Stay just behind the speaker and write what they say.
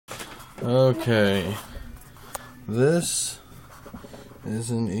Okay, this is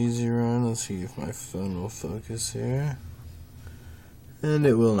an Ezrun. Let's see if my phone will focus here. And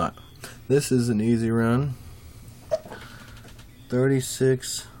it will not. This is an Ezrun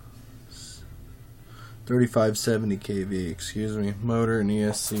 3570 kV, excuse me. Motor and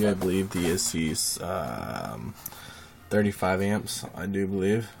ESC, I believe the ESC is 35 amps, I do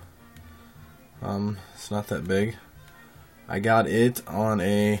believe. It's not that big. I got it on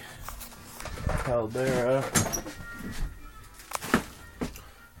a Caldera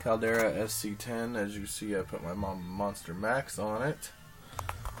SC10. As you see, I put my Monster Max on it.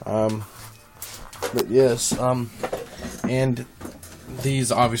 But yes, and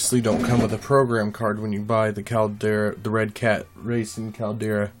these obviously don't come with a program card when you buy the Red Cat Racing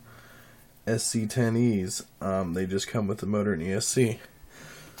Caldera SC10Es. They just come with the motor and ESC.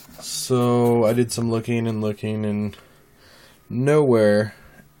 So I did some looking and nowhere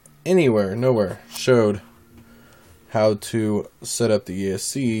showed how to set up the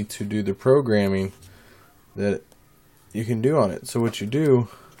ESC to do the programming that you can do on it. So what you do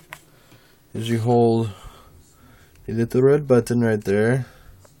is you hit the red button right there,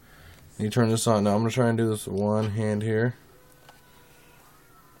 and you turn this on. Now I'm going to try and do this with one hand here.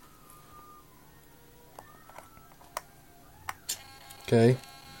 Okay,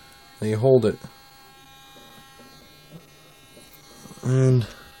 now you hold it, and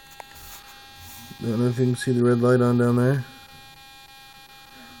I don't know if you can see the red light on down there.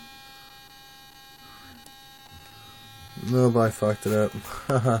 Nope, I fucked it up.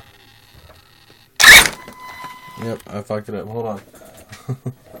 Haha. Yep, I fucked it up. Hold on.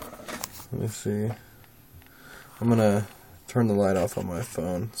 Let me see. I'm gonna turn the light off on my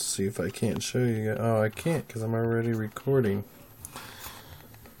phone. See if I can't show you guys. Oh, I can't because I'm already recording.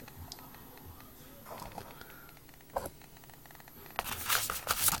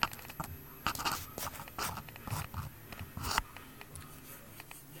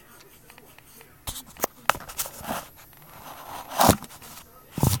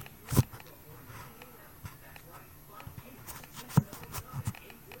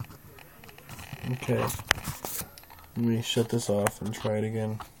 Okay, let me shut this off and try it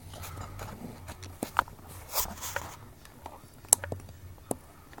again.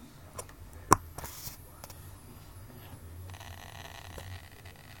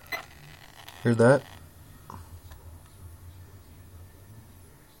 Hear that?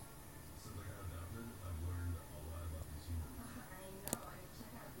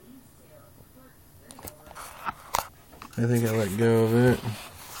 I think I let go of it.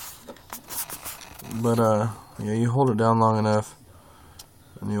 But, yeah, you hold it down long enough,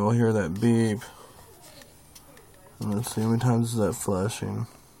 and you will hear that beep. And let's see, how many times is that flashing?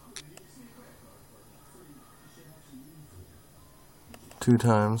 2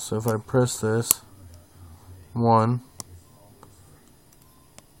 times. So if I press this, 1.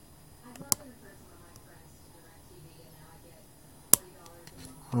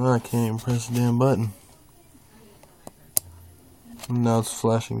 Well, I can't even press the damn button. And now it's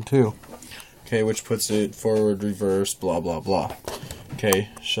flashing too. Okay, which puts it forward, reverse, blah, blah, blah. Okay,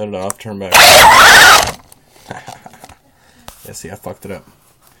 shut it off, turn back. Yeah, see, I fucked it up.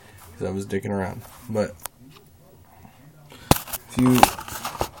 Because I was dicking around. But,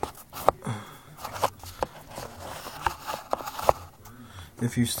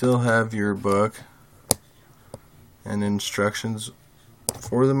 if you still have your book and instructions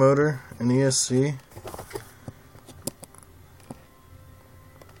for the motor and ESC,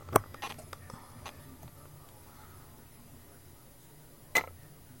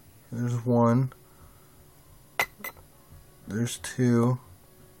 there's 1, there's 2,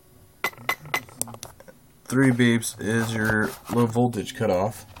 3 beeps is your low voltage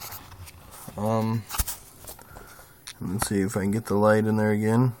cutoff. Let's see if I can get the light in there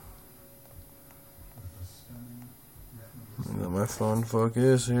again. I got my phone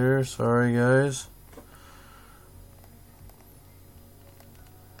focus here, sorry guys.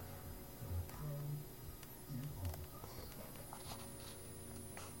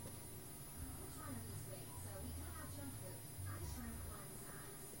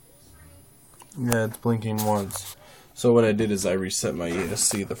 Yeah, it's blinking once. So what I did is I reset my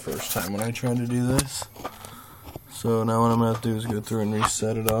ESC the first time when I tried to do this. So now what I'm going to have to do is go through and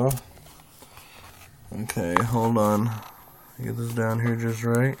reset it all. Okay, hold on. Get this down here just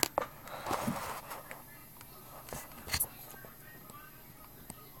right.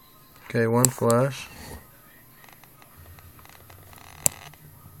 Okay, 1 flash.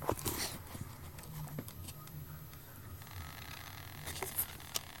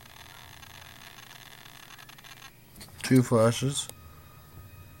 Two flashes.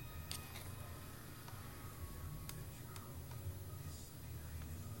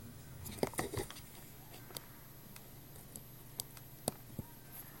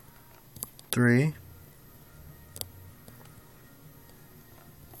 3,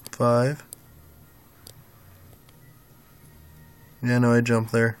 5. Yeah, no, I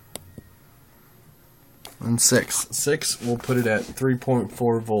jumped there. And 6. 6, we'll put it at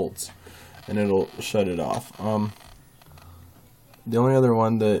 3.4 volts, and it'll shut it off. The only other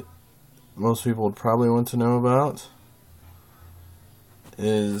one that most people would probably want to know about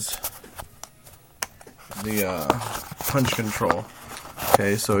is the punch control.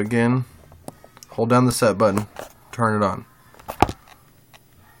 Okay, so again, hold down the set button, turn it on.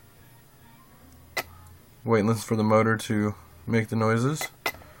 Wait and listen for the motor to make the noises.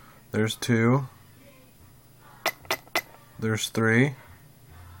 There's 2. There's 3.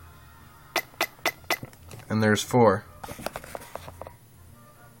 And there's 4.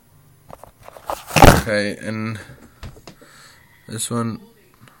 Okay, and this one,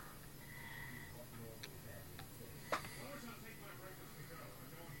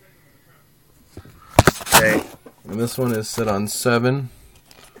 okay, and this one is set on 7.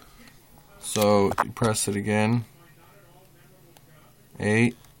 So you press it again.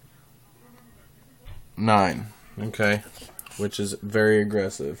 8, 9. Okay, which is very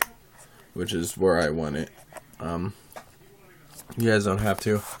aggressive, which is where I want it. You guys don't have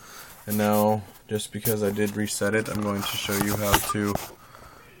to. And now, just because I did reset it, I'm going to show you how to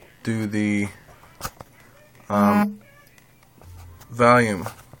do the volume,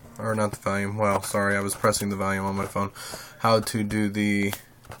 or not the volume, well, sorry, I was pressing the volume on my phone, how to do the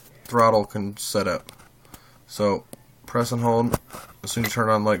throttle setup. So, press and hold, as soon as you turn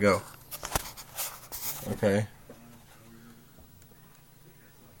it on, let go. Okay.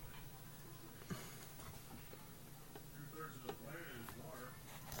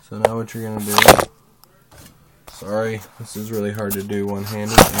 So now what you're going to do, sorry, this is really hard to do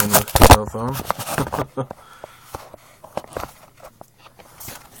one-handed and with the cell phone,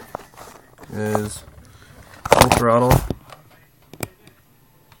 is full throttle,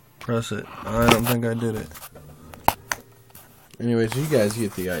 press it. I don't think I did it. Anyways, you guys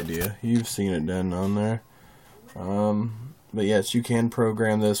get the idea. You've seen it done on there. But yes, you can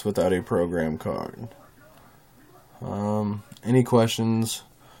program this without a program card. Any questions?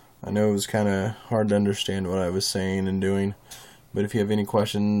 I know it was kind of hard to understand what I was saying and doing, but if you have any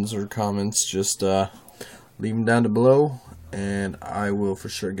questions or comments, just leave them down below, and I will for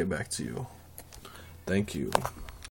sure get back to you. Thank you.